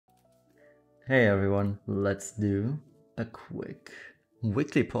Hey everyone, let's do a quick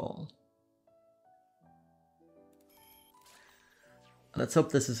weekly poll. Let's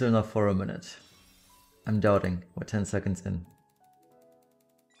hope this is enough for a minute. I'm doubting, we're 10 seconds in.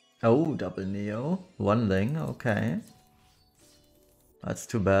 Oh, double Neo, one Ling, okay. That's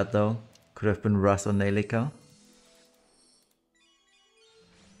too bad though, could have been Russ or Nelika.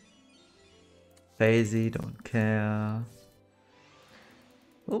 Phasey, don't care.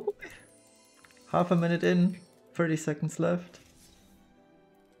 Oh boy. Half a minute in, 30 seconds left.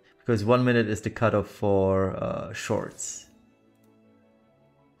 Because 1 minute is the cutoff for shorts.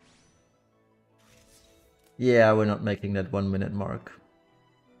 Yeah, we're not making that 1 minute mark.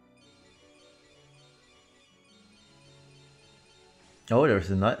 Oh,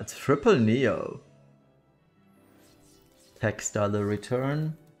 there's a triple Neo. Textile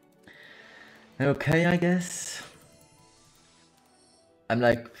return. Okay, I guess. I'm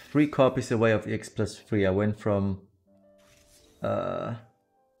like 3 copies away of EX plus 3. I went from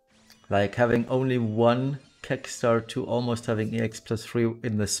like having only 1 Kekstar to almost having EX plus 3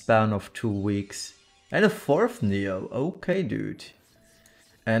 in the span of 2 weeks. And a 4th Neo. Okay, dude.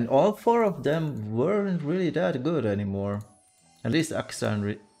 And all 4 of them weren't really that good anymore. At least Axstar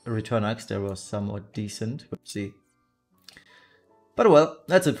and Return Axstar was somewhat decent. We'll see. But well,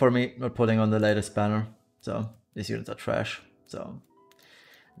 that's it for me. Not putting on the latest banner. So, these units are trash. So,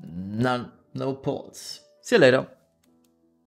 no polls. See you later.